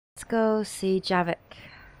Let's go see Javik.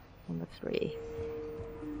 Number 3.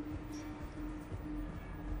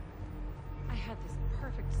 I had this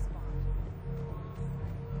perfect spot.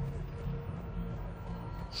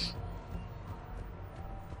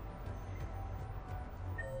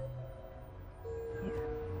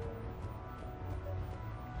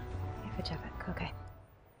 Yeah, for Javik. Okay.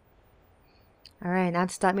 Alright, now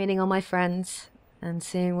to start meeting all my friends and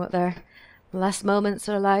seeing what their last moments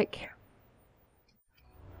are like.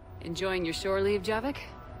 Enjoying your shore leave, Javik?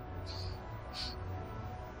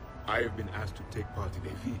 I have been asked to take part in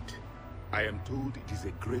a feat. I am told it is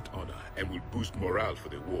a great honor and will boost morale for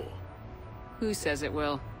the war. Who says it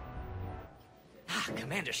will? Ah,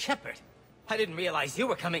 Commander Shepard. I didn't realize you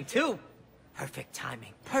were coming too. Perfect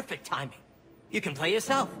timing, perfect timing. You can play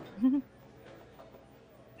yourself.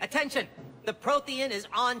 Attention! The Prothean is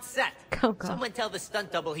on set. Oh, God. Someone tell the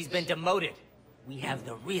stunt double he's been demoted. We have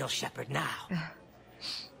the real Shepard now.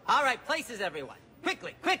 All right, places everyone.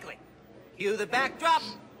 Quickly, quickly. Cue the backdrop.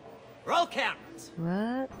 Roll cameras.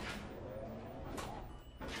 What?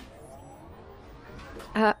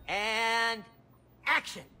 And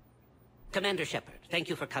action. Commander Shepard, thank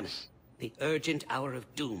you for coming. The urgent hour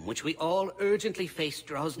of doom, which we all urgently face,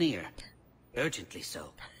 draws near. Urgently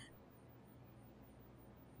so.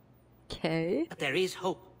 Okay. But there is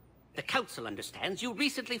hope. The Council understands you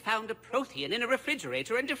recently found a Prothean in a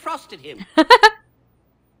refrigerator and defrosted him.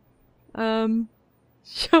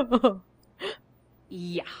 Sure.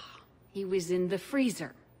 Yeah. He was in the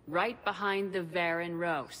freezer, right behind the Varen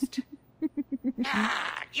roast.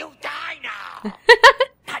 Ah, you die now!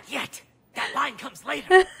 Not yet! That line comes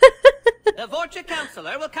later! The Vorcha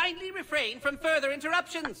Councilor will kindly refrain from further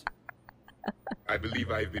interruptions. I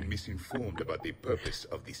believe I have been misinformed about the purpose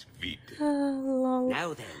of this vid.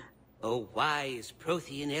 Now then, O wise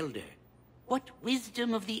Prothean Elder, what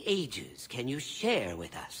wisdom of the ages can you share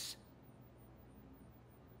with us?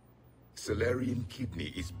 Salarian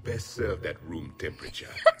kidney is best served at room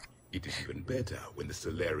temperature. It is even better when the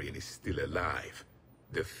Salarian is still alive.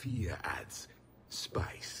 The fear adds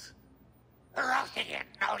spice. Prothean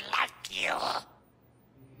no like you!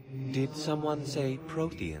 Did someone say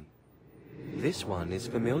Prothean? This one is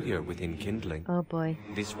familiar with enkindling. Oh boy.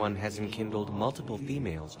 This one has enkindled multiple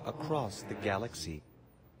females across the galaxy.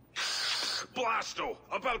 Blasto!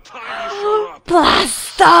 About time you showed up!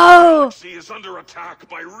 Blasto! She is under attack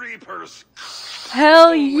by Reapers. Hell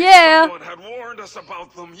Only yeah! someone had warned us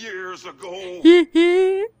about them years ago.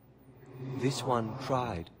 This one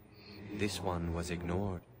tried. This one was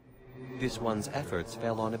ignored. This one's efforts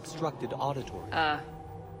fell on obstructed auditory.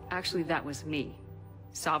 Actually, that was me.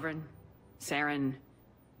 Sovereign, Saren,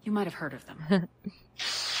 you might have heard of them.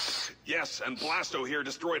 Yes, and Blasto here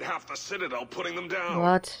destroyed half the Citadel, putting them down.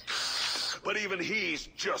 What? But even he's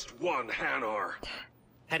just one Hanar.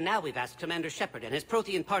 And now we've asked Commander Shepard and his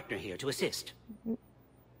Prothean partner here to assist.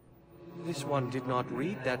 This one did not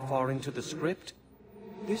read that far into the script.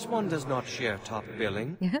 This one does not share top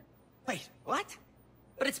billing. Wait, what?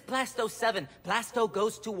 But it's Blasto 7. Blasto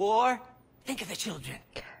goes to war? Think of the children.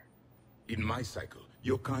 In my cycle,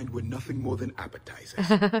 your kind were nothing more than appetizers.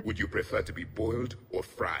 Would you prefer to be boiled or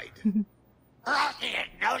fried? Prothean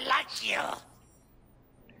no like you!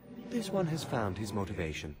 This one has found his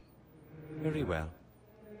motivation. Very well.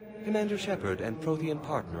 Commander Shepard and Prothean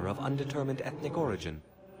partner of undetermined ethnic origin.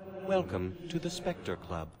 Welcome to the Spectre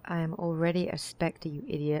Club. I am already a Spectre, you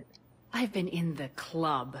idiot. I've been in the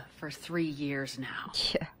club for 3 years now.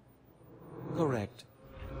 Yeah. Correct.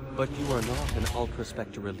 But you are not an Ultra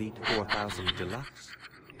Spectre Elite 4000 Deluxe.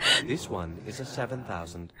 This one is a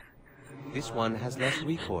 7000. This one has less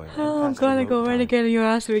recoil. Oh, I'm glad I got Renegade in your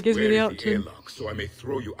ass so it gives me Where the is the option. airlock so I may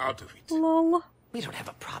throw you out of it? Lol. We don't have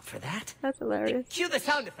a prop for that. That's hilarious. Cue the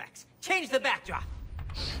sound effects. Change the backdrop.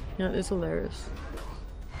 Yeah, it's hilarious.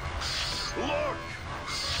 Look!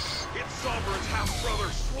 It's Sovereign's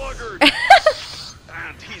half-brother Sluggard!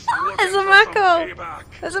 And he's looking It's a for some Mako! payback.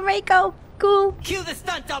 There's a Mako! Cool! Cue the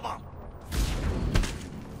stunt double.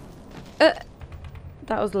 That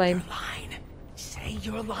was lame. Line. Say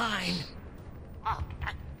your line.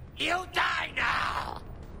 You die now!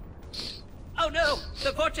 Oh no!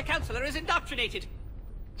 The Vorcha Councilor is indoctrinated!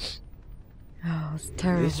 Oh, it's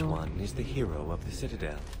terrible. This one is the hero of the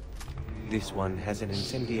Citadel. This one has an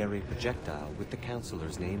incendiary projectile with the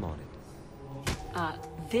Councilor's name on it.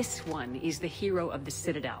 This one is the hero of the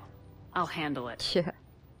Citadel. I'll handle it. Yeah.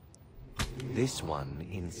 This one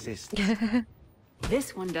insists.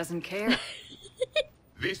 This one doesn't care.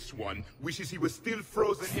 This one wishes he was still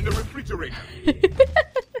frozen in the refrigerator.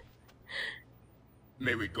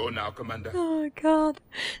 May we go now, Commander? Oh god.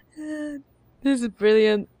 This is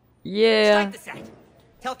brilliant. Yeah. Strike the set.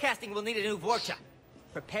 Telcasting will need a new Vorcha.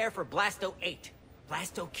 Prepare for Blasto 8.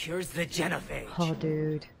 Blasto cures the Genovage. Oh,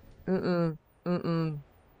 dude.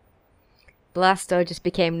 Blasto just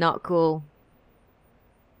became not cool.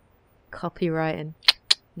 Copywriting.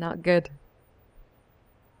 Not good.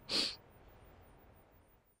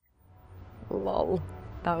 Lol.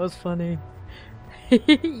 That was funny.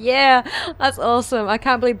 Yeah, that's awesome. I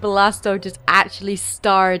can't believe Blasto just actually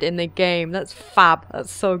starred in the game. That's fab.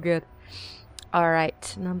 That's so good.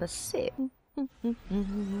 Alright, number 6.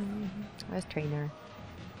 Where's Trayner?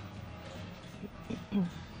 Oh,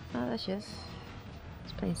 that's just...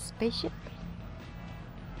 He's playing spaceship.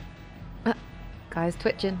 Guy's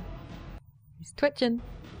twitching. He's twitching.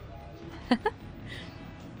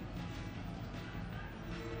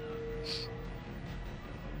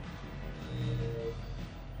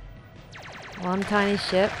 One tiny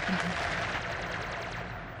ship.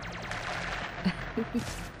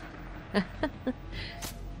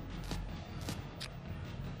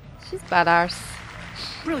 She's badass.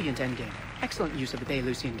 Brilliant endgame. Excellent use of the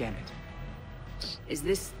Belarusian gambit. Is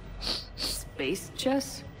this space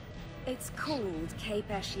chess? It's called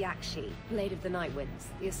Kapesh Yakshi, Blade of the Night Winds.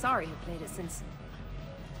 The Asari have played it since...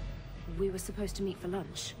 we were supposed to meet for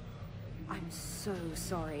lunch. I'm so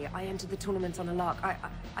sorry. I entered the tournament on a lark. I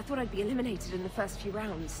thought I'd be eliminated in the first few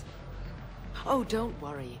rounds. Oh, don't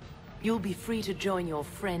worry. You'll be free to join your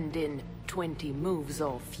friend in 20 moves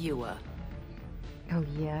or fewer. Oh,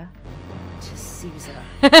 yeah. T'Souza.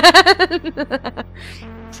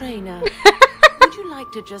 Trayner, would you like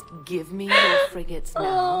to just give me your frigates now?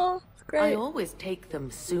 Oh, great. I always take them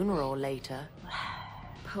sooner or later.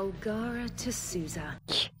 Polgara T'Souza.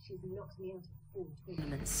 She's knocked me out of 4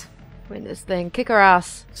 tournaments. Win this thing. Kick her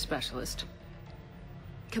ass. Specialist.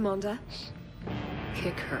 Commander?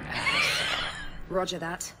 Kick her ass. Roger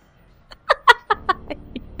that.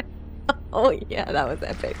 Oh, yeah, that was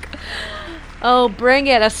epic. Oh, bring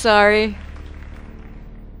it, Asari.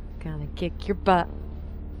 Gonna kick your butt.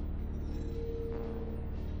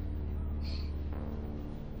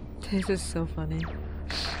 This is so funny.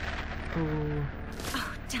 Ooh.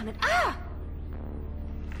 Oh, damn it. Ah!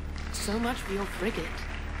 So much for your frigate.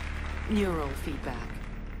 Neural feedback.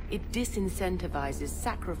 It disincentivizes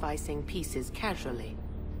sacrificing pieces casually.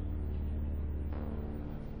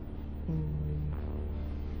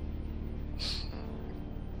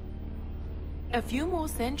 A few more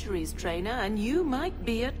centuries, Trayner, and you might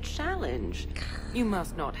be a challenge. You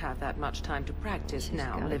must not have that much time to practice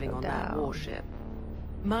now, living on that warship.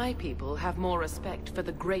 My people have more respect for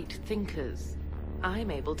the great thinkers.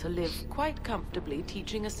 I'm able to live quite comfortably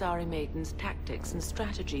teaching Asari maidens tactics and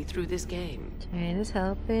strategy through this game. Trayner's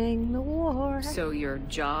helping the war. So your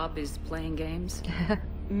job is playing games?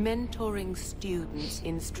 Mentoring students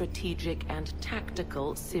in strategic and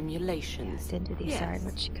tactical simulations. Didn't do the Asari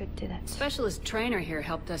much good, did it? Specialist Trayner here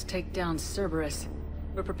helped us take down Cerberus.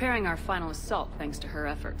 We're preparing our final assault thanks to her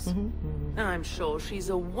efforts. I'm sure she's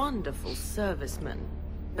a wonderful serviceman,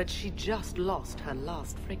 but she just lost her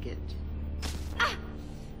last frigate. Ah!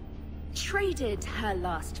 Traded her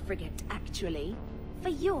last frigate, actually, for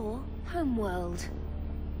your homeworld.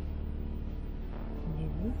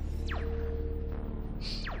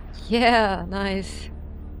 Yeah, nice.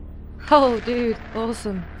 Oh, dude,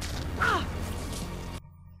 awesome.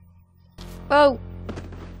 Oh.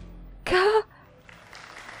 Gah.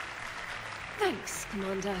 Thanks,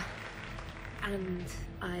 Commander. And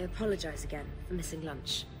I apologize again for missing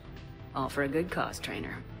lunch. All for a good cause,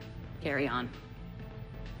 Trayner. Carry on.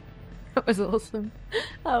 That was awesome.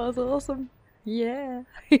 That was awesome. Yeah.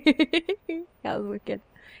 That was wicked.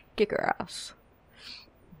 Kick her ass.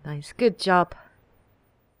 Nice. Good job.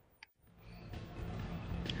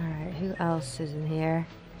 Alright, who else is in here?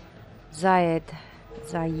 Zaeed.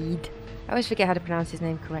 Zaeed. I always forget how to pronounce his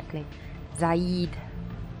name correctly. Zaeed.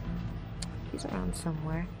 He's around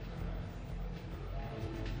somewhere.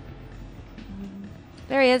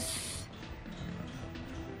 There he is.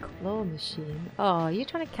 Claw machine. Oh, are you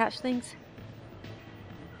trying to catch things?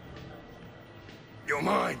 You're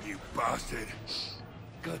mine, you bastard.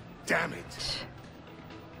 God damn it.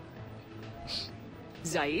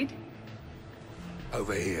 Zaeed?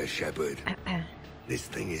 Over here, Shepard. This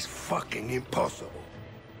thing is fucking impossible.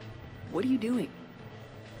 What are you doing?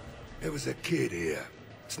 There was a kid here,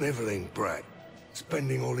 sniveling brat,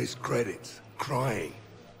 spending all his credits, crying.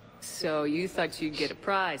 So you thought you'd get a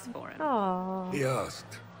prize for him? Aww. He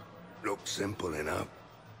asked. Looked simple enough.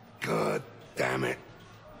 God damn it.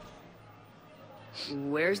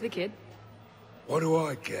 Where's the kid? What do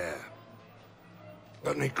I care?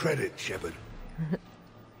 Got any credit, Shepard?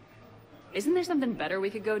 Isn't there something better we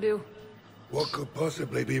could go do? What could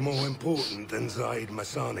possibly be more important than Zaeed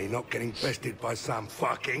Masani not getting bested by some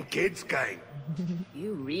fucking kids game?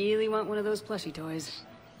 You really want one of those plushie toys?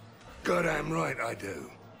 Goddamn right I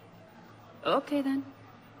do. Okay then.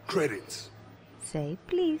 Credits. Say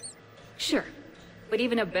please. Sure. But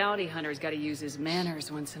even a bounty hunter's gotta use his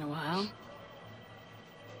manners once in a while.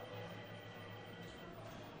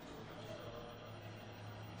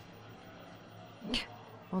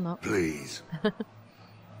 Or not. Please.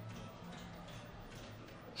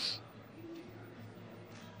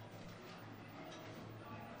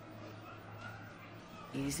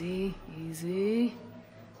 Easy, easy.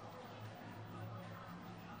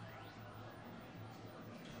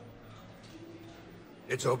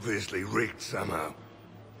 It's obviously rigged somehow.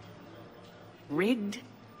 Rigged?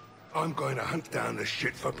 I'm going to hunt down the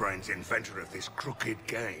shit-for-brains inventor of this crooked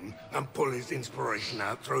game and pull his inspiration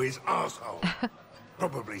out through his asshole.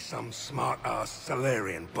 Probably some smart-ass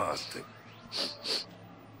Salarian bastard.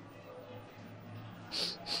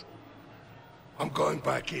 I'm going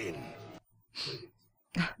back in.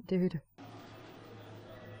 Dude.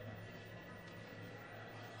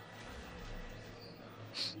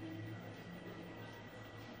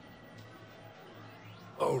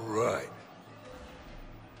 All right.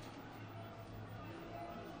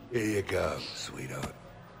 Here you go, sweetheart.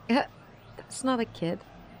 That's not a kid.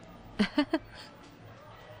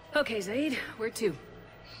 Okay, Zaeed, where to?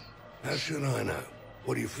 How should I know?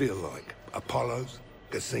 What do you feel like? Apollo's?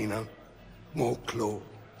 Casino? More claw?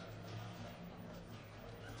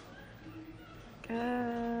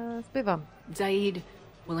 Let's move on. Zaeed,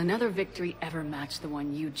 will another victory ever match the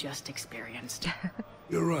one you just experienced?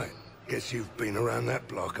 You're right. Guess you've been around that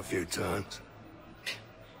block a few times.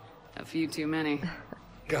 A few too many.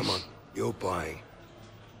 Come on, you're buying.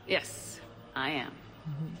 Yes, I am.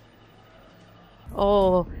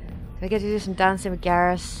 Oh, do I get to do some dancing with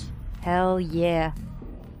Garrus? Hell yeah.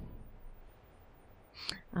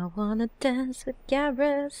 I wanna dance with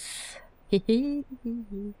Garrus.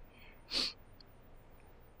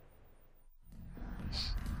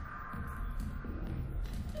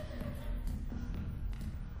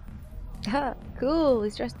 Cool,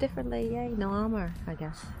 he's dressed differently. Yay, no armor, I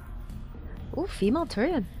guess. Ooh, female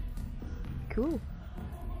Turian. Cool.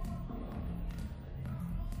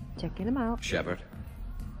 Checking him out. Shepard.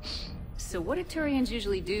 So what do Turians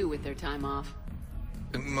usually do with their time off?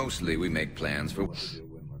 Mostly we make plans for what to do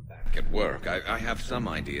when we're back at work. I have some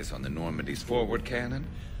ideas on the Normandy's forward cannon.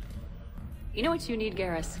 You know what you need,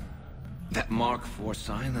 Garrus? That Mark IV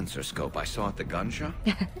silencer scope I saw at the gun shop?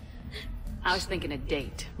 I was thinking a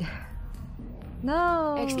date.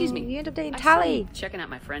 No. Excuse me. You end up dating I saw Tally. you checking out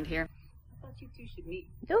my friend here. I thought you two should meet.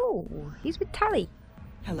 No, he's with Tally.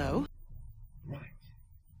 Hello?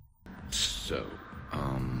 So,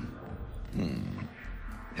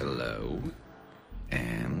 hello,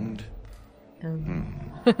 and,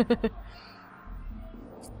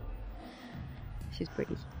 She's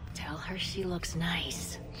pretty. Tell her she looks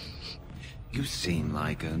nice. You seem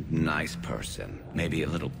like a nice person. Maybe a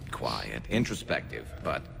little quiet, introspective,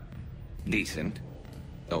 but decent,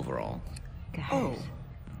 overall. Guys. Oh.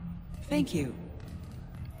 Thank you.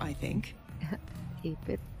 I think. Keep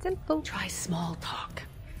it simple. Try small talk.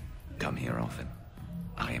 Come here often.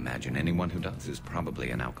 I imagine anyone who does is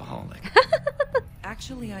probably an alcoholic.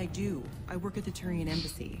 Actually, I do. I work at the Turian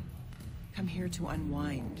embassy. Come here to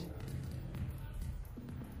unwind.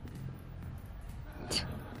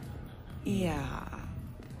 Yeah.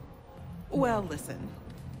 Well, listen.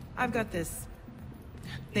 I've got this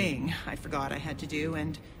thing I forgot I had to do,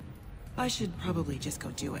 and I should probably just go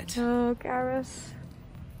do it. Oh, Garrus.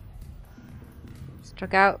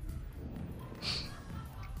 Struck out.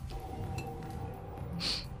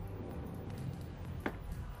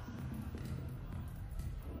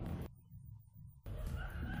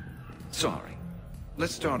 Sorry.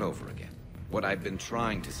 Let's start over again. What I've been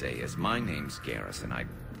trying to say is my name's Garrus, and I'd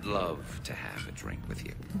love to have a drink with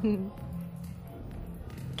you.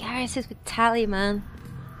 Garrus is with Tally, man.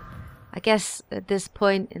 I guess at this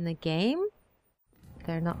point in the game,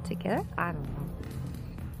 they're not together? I don't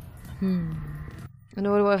know. I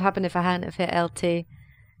know what would have happened if I hadn't have hit LT.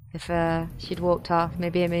 If she'd walked off,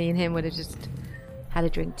 maybe me and him would have just had a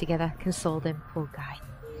drink together, consoled him. Poor guy.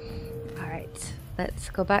 Alright, let's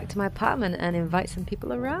go back to my apartment and invite some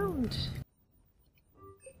people around.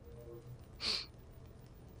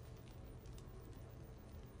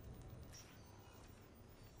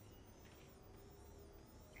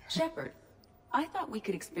 Shepard, I thought we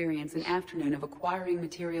could experience an afternoon of acquiring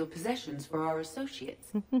material possessions for our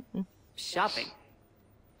associates. Shopping.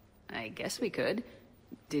 I guess we could.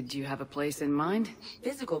 Did you have a place in mind?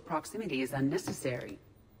 Physical proximity is unnecessary.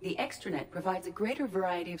 The extranet provides a greater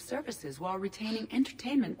variety of services while retaining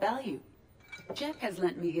entertainment value. Jeff has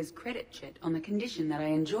lent me his credit chit on the condition that I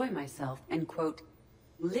enjoy myself and, quote,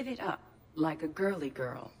 live it up like a girly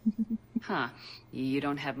girl. Huh. You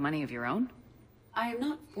don't have money of your own? I am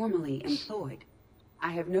not formally employed.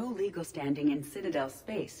 I have no legal standing in Citadel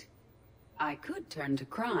space. I could turn to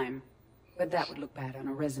crime, but that would look bad on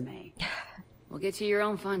a resume. We'll get you your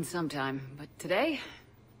own fun sometime, but today,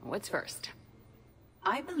 what's first?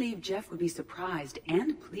 I believe Jeff would be surprised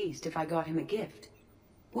and pleased if I got him a gift.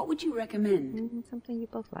 What would you recommend? Something you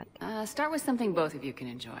both like. Start with something both of you can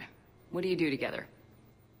enjoy. What do you do together?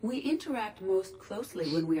 We interact most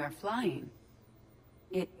closely when we are flying.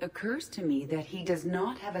 It occurs to me that he does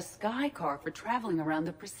not have a sky car for traveling around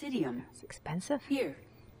the Presidium. It's expensive. Here,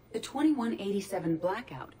 the 2187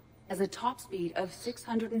 Blackout has a top speed of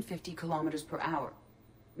 650 kilometers per hour,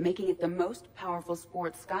 making it the most powerful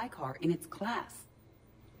sports sky car in its class.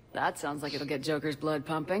 That sounds like it'll get Joker's blood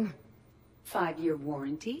pumping. 5-year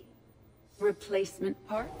warranty? Replacement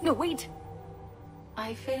part? No, wait!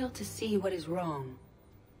 I fail to see what is wrong.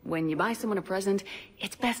 When you buy someone a present,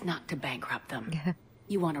 it's best not to bankrupt them.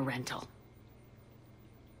 You want a rental.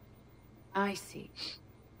 I see.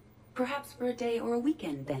 Perhaps for a day or a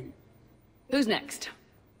weekend, then. Who's next?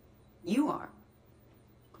 You are.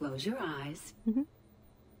 Close your eyes.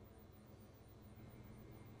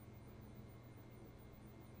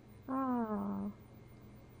 Oh.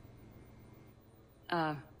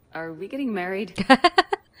 Are we getting married?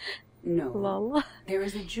 No. Lol. There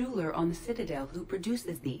is a jeweler on the Citadel who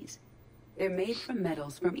produces these. They're made from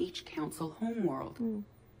metals from each council homeworld.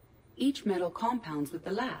 Each metal compounds with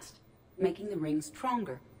the last, making the rings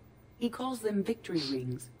stronger. He calls them victory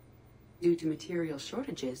rings. Due to material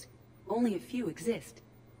shortages, only a few exist.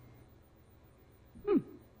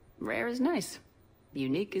 Rare is nice.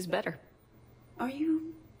 Unique is better. Are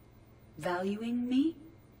you valuing me?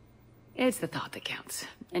 It's the thought that counts,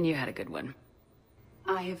 and you had a good one.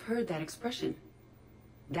 I have heard that expression.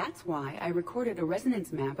 That's why I recorded a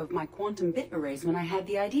resonance map of my quantum bit arrays when I had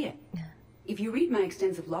the idea. If you read my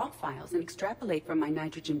extensive log files and extrapolate from my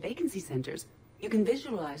nitrogen vacancy centers, you can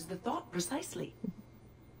visualize the thought precisely.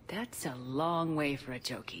 That's a long way for a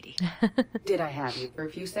joke, Edie. Did I have you for a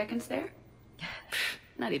few seconds there?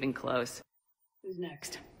 Not even close. Who's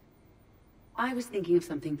next? I was thinking of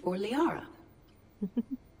something for Liara.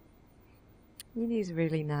 Edie's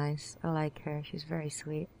really nice. I like her. She's very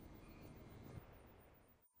sweet.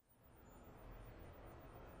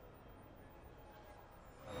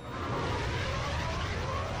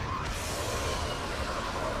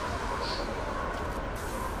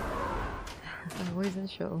 I wasn't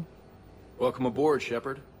sure. Welcome aboard,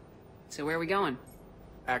 Shepard. So where are we going?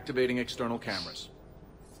 Activating external cameras.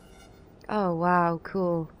 Oh wow,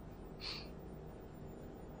 cool.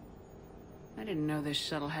 I didn't know this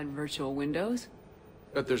shuttle had virtual windows.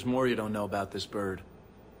 Bet there's more you don't know about this bird.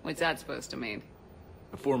 What's that supposed to mean?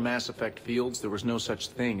 Before Mass Effect fields, there was no such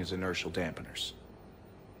thing as inertial dampeners.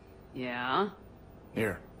 Yeah?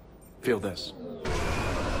 Here, feel this.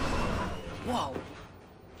 Whoa!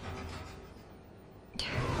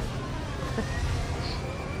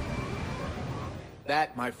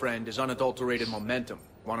 That, my friend, is unadulterated momentum.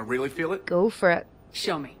 Want to really feel it? Go for it.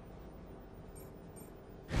 Show me.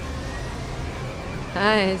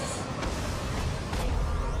 Nice.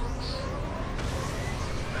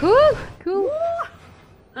 Whew, cool.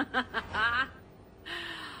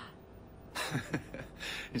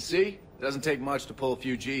 You see? It doesn't take much to pull a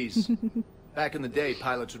few G's. Back in the day,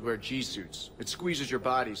 pilots would wear G-suits. It squeezes your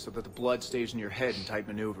body so that the blood stays in your head in tight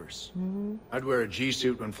maneuvers. I'd wear a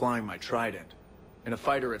G-suit when flying my Trident. In a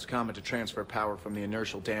fighter, it's common to transfer power from the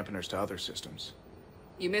inertial dampeners to other systems.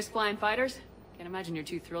 You miss flying fighters? Can't imagine you're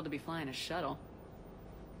too thrilled to be flying a shuttle.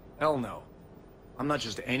 Hell no. I'm not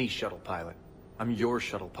just any shuttle pilot. I'm your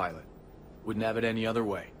shuttle pilot. Wouldn't have it any other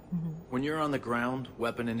way. When you're on the ground,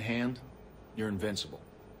 weapon in hand, you're invincible.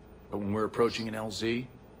 But when we're approaching an LZ,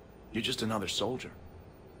 you're just another soldier.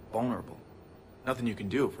 Vulnerable. Nothing you can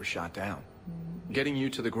do if we're shot down. Getting you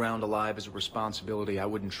to the ground alive is a responsibility I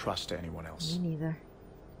wouldn't trust to anyone else. Me neither.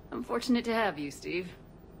 I'm fortunate to have you, Steve.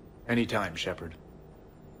 Anytime, Shepard.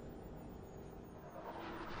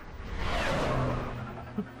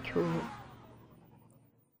 Cool.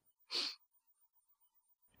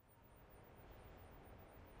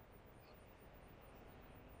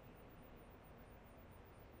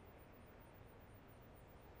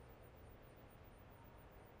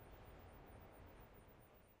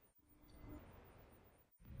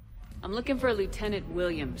 I'm looking for Lieutenant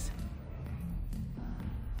Williams.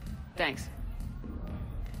 Thanks.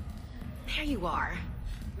 There you are.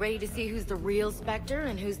 Ready to see who's the real Spectre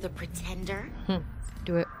and who's the pretender?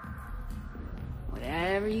 Do it.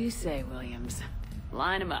 Whatever you say, Williams.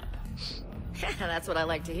 Line them up. That's what I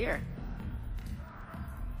like to hear.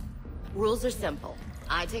 Rules are simple.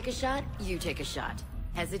 I take a shot, you take a shot.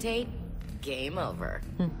 Hesitate, game over.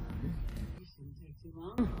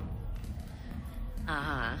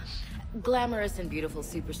 Uh-huh. Glamorous and beautiful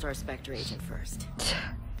superstar Spectre agent first.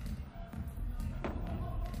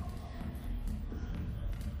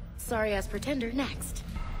 Sorry-ass pretender next.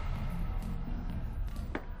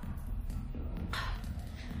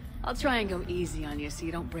 I'll try and go easy on you so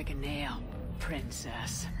you don't break a nail,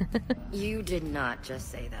 princess. You did not just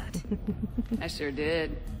say that. I sure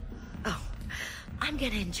did. Oh, I'm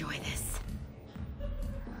gonna enjoy this.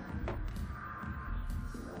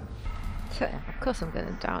 Of course I'm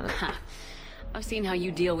gonna down it. I've seen how you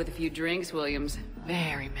deal with a few drinks, Williams.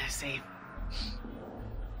 Very messy.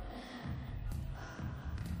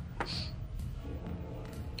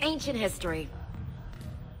 Ancient history.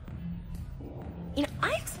 You know,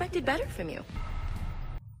 I expected better from you.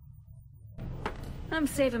 I'm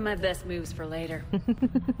saving my best moves for later.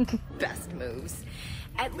 Best moves.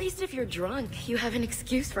 At least if you're drunk, you have an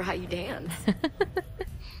excuse for how you dance.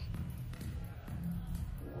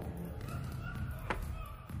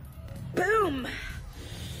 Boom!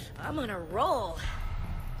 I'm on a roll.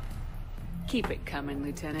 Keep it coming,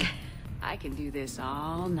 Lieutenant. I can do this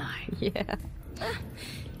all night. Yeah.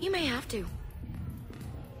 You may have to.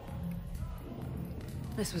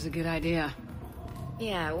 This was a good idea.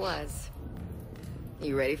 Yeah, it was.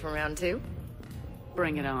 You ready for round two?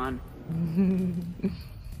 Bring it on.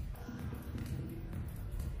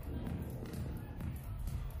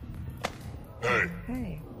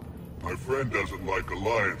 Hey. My friend doesn't like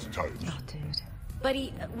alliance types. Oh, dude.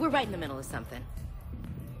 Buddy, we're right in the middle of something.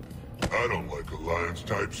 I don't like alliance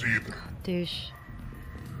types either. Douche.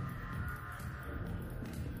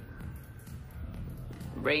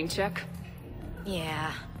 Rain check?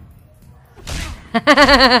 Yeah.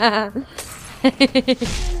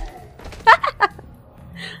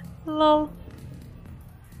 Lol.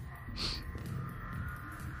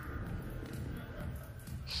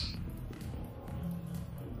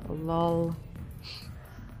 Lol.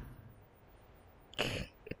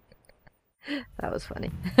 That was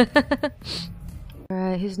funny.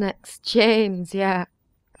 Alright, who's next? James, yeah.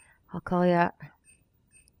 I'll call you that.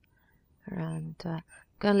 And I'm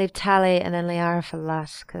gonna leave Tally and then Liara for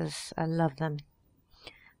last because I love them.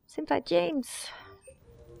 Seems like James.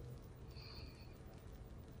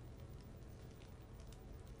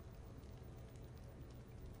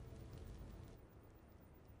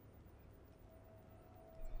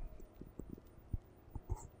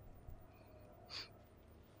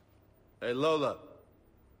 Hey, Lola.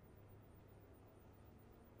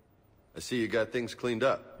 I see you got things cleaned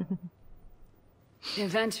up.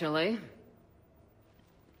 Eventually.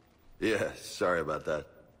 Yeah, sorry about that.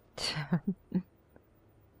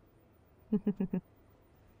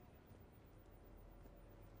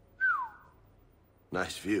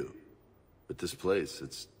 Nice view. But this place,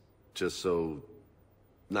 it's just so...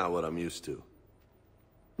 not what I'm used to.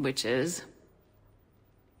 Which is?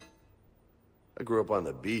 I grew up on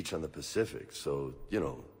the beach on the Pacific, so, you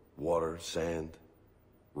know, water, sand,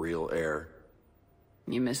 real air.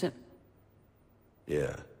 You miss it?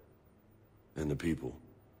 Yeah. And the people.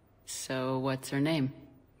 So, what's her name?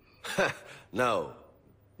 No.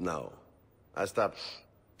 I stopped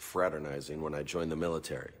fraternizing when I joined the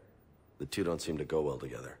military. The two don't seem to go well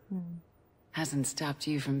together. Hasn't stopped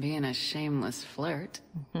you from being a shameless flirt.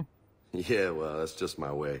 Yeah, well, that's just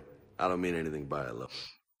my way. I don't mean anything by it, love.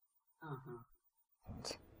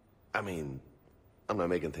 I mean, I'm not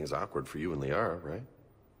making things awkward for you and Liara, right?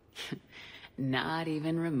 Not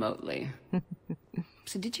even remotely.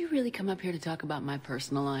 So did you really come up here to talk about my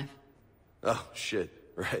personal life? Oh, shit,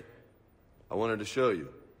 right. I wanted to show you.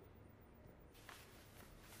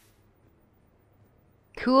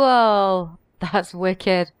 Cool. That's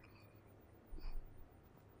wicked.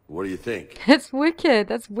 What do you think? It's wicked.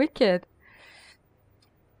 That's wicked.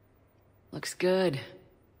 Looks good.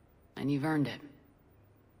 And you've earned it.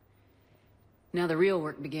 Now the real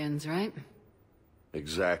work begins, right?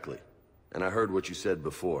 Exactly. And I heard what you said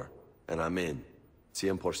before, and I'm in.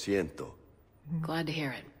 100%. Glad to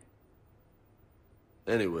hear it.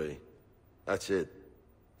 Anyway, that's it.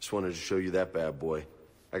 Just wanted to show you that bad boy.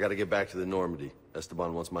 I gotta get back to the Normandy.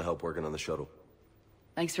 Esteban wants my help working on the shuttle.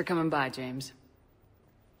 Thanks for coming by, James.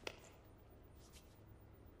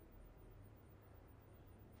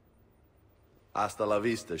 Hasta la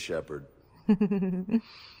vista, Shepard.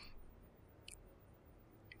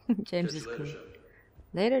 James is cool.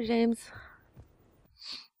 Later, James.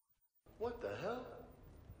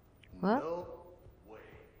 What?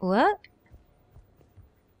 What?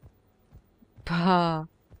 Bah.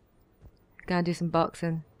 Gotta do some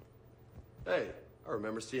boxing. Hey, I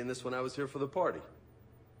remember seeing this when I was here for the party.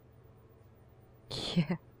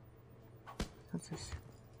 Yeah. What's this?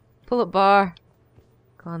 Pull-up bar.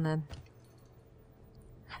 Go on then.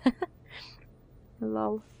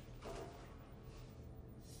 Lol.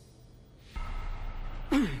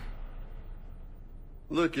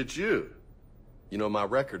 Look at you. You know, my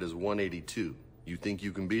record is 182. You think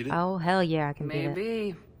you can beat it? Oh, hell yeah, I can beat it.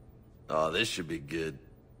 Maybe. Oh, this should be good.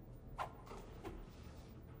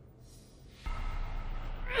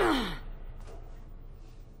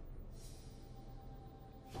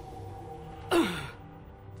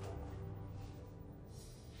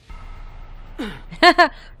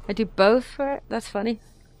 I do both for it? That's funny.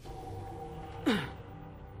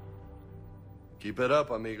 Keep it up,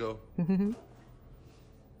 amigo.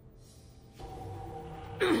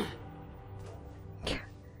 I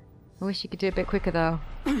wish you could do it a bit quicker though.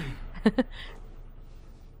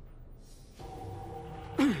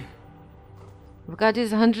 We've got to do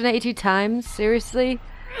this 182 times? Seriously?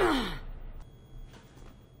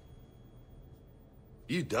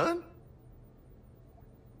 You done?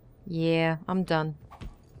 Yeah, I'm done.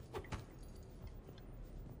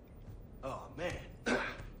 Oh, man.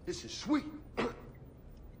 This is sweet.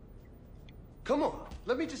 Come on,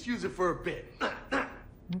 let me just use it for a bit.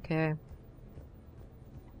 Okay.